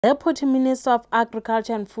Deputy Minister of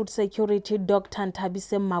Agriculture and Food Security, Dr.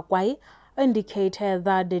 Ntabise Makwai, indicated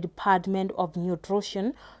that the Department of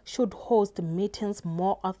Nutrition should host meetings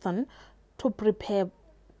more often to prepare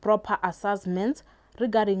proper assessments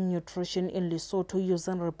regarding nutrition in Lesotho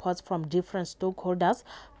using reports from different stakeholders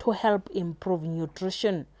to help improve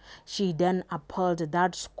nutrition. She then appealed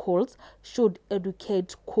that schools should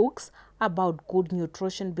educate cooks about good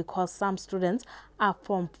nutrition because some students are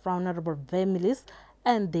from vulnerable families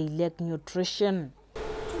and they lack nutrition.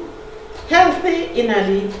 Healthy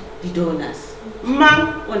inali the donors,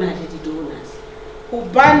 mang onali the donors.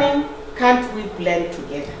 Ubani can't we blend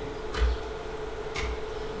together?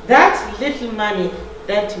 That little money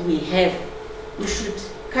that we have, we should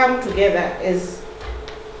come together as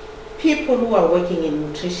people who are working in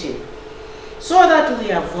nutrition so that we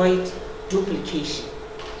avoid duplication.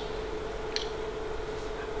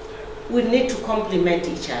 We need to complement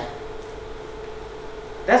each other.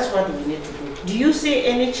 That's what we need to do. Do you see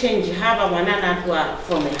any change? Have a wanana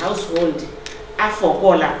from a household for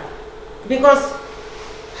Gola? Because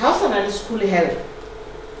house and school health,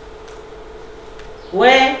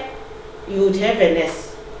 where you would have a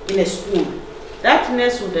nurse in a school, that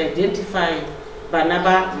nurse would identify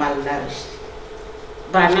banaba malnourished,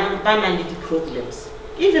 banality problems.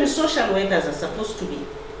 Even social workers are supposed to be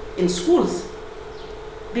in schools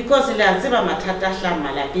because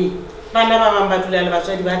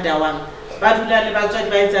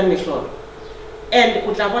and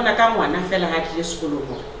utlabona ka ngwana fela ha tle sekolo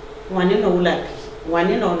mo ngwane no ulapi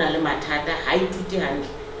ngwane no na le mathata ha ituti hantle.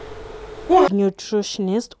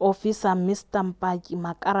 Nutritionist officer Mr. Mpaki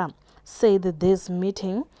Makara said that this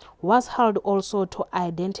meeting was held also to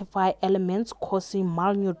identify elements causing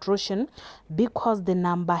malnutrition because the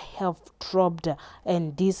number have dropped,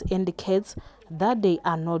 and this indicates that they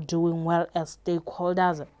are not doing well as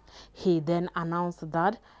stakeholders. He then announced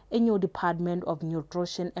that a new Department of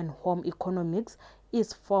Nutrition and Home Economics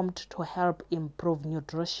is formed to help improve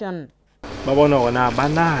nutrition.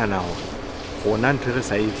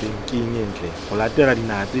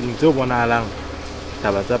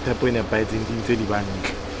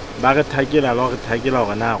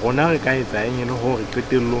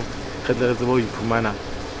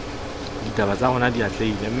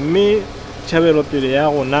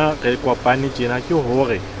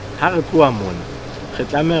 Re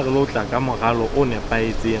tlameha re lo tla ka moralo o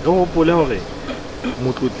nepaetseng re hopole hore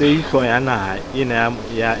motlotleihlo ya naha ena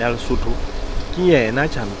ya Lesotho ke yena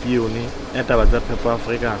champion ya taba tsa phepo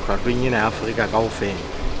Afrika hlwahlweng ena ya Afrika kaofela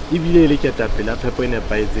ebile le ketapele ya phepo e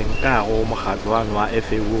nepaetseng ka hare ho mokgatlo wa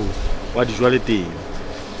FAO wa dijo le temo.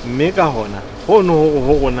 Mme ka hona hono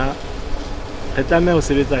ho rona re tlameha ho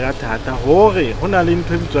sebetsa ka thata hore hona le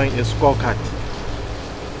ntho e bitswang e scorecard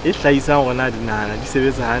e hlahisang hore na dinaha di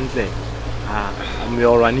sebetsa hantle.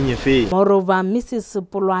 Moreover, Mrs.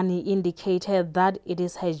 Pulwani indicated that it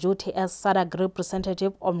is her duty as SADC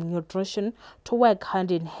representative of nutrition to work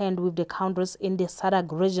hand in hand with the countries in the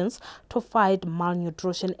SADC regions to fight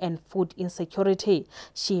malnutrition and food insecurity.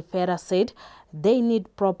 She further said they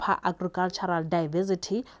need proper agricultural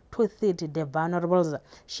diversity to feed the vulnerables.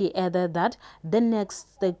 She added that the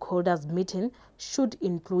next stakeholders meeting should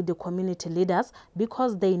include the community leaders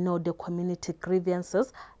because they know the community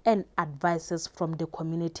grievances and advices from the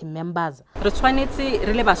community members. Re tshwanetse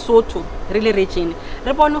re le Basotho re le region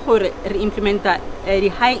re bone gore re implementa the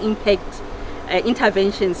high impact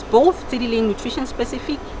interventions, both tse di leng nutrition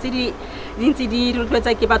specific, tse di ntse di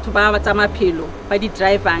rotloetsa ke batho ba tsa maphelo ba di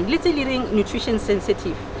drivang le tse di leng nutrition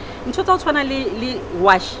sensitive. Ntho tsa tshwana le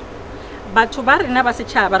wash batho ba rena ba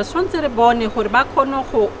setšhaba re tshwanetse re bone gore ba kgone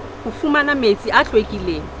go fumana metsi a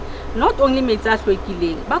tlhoekileng, not only metsi a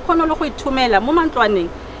tlhoekileng ba kgone le go ithomela mo mantlwaneng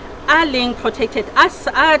a leng protected as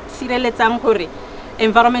a tshireletsang gore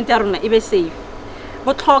environment ya rona e be safe.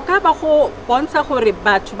 Botlhoka ba go bontsha gore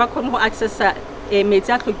batho ba kgone go accessa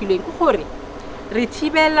metsi a tlhoekileng ke gore re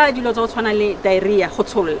thibela dilo tsa go tshwana le diarrhea go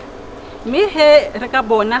tsholla. Mme he re ka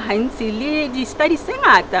bona hantsi le di studies tse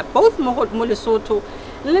ngata both mo Lesotho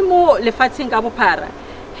le mo lefatsheng ka bophara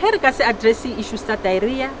he re ka se address issues tsa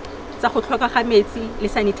diarrhea tsa go tlhoka ga metsi le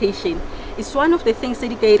sanitation. It's one of the things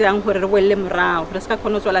that they rang gore re welle morao re ska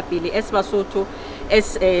khona tswela pele as Basotho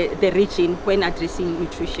as the region when addressing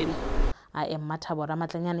nutrition. I am Mathabora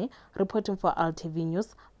Matlanyane reporting for RTV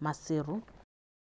News, Maseru.